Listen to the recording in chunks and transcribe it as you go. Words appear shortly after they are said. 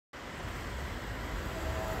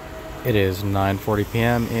It is 9:40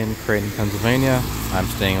 p.m. in Creighton, Pennsylvania. I'm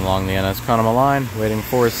staying along the NS Conemaugh line, waiting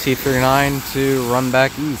for C39 to run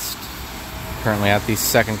back east. Currently at the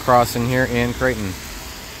second crossing here in Creighton.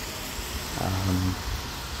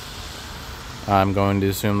 I'm going to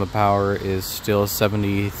assume the power is still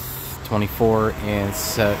 70-24 and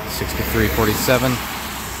 63-47.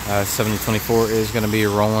 70-24 is going to be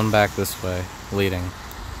rolling back this way, leading.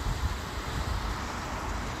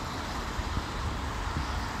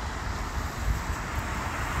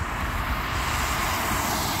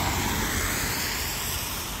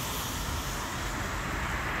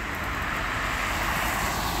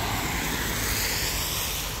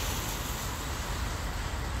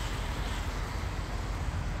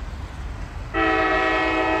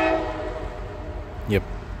 Yep.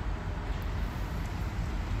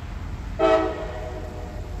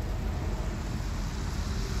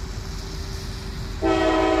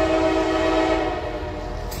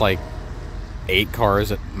 It's like 8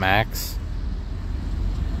 cars at max.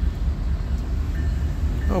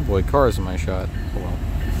 Oh boy, cars in my shot. Oh well.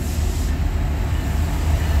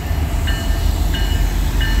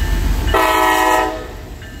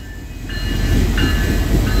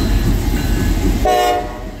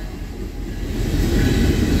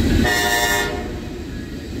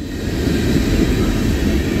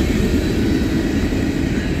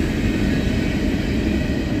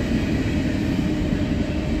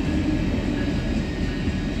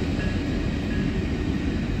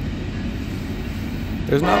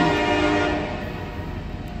 There's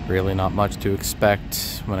really not much to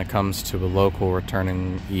expect when it comes to a local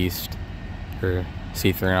returning east, or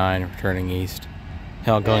C39 returning east.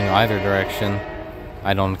 Hell, going either direction,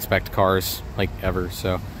 I don't expect cars, like, ever,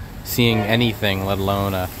 so seeing anything, let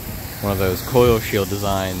alone one of those coil shield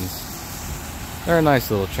designs, they're a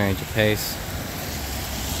nice little change of pace.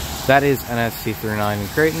 That is NSC39 in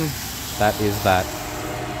Creighton. That is that.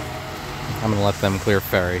 I'm going to let them clear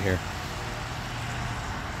ferry here.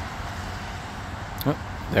 Oh,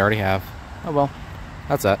 they already have. Oh well,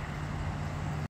 that's that.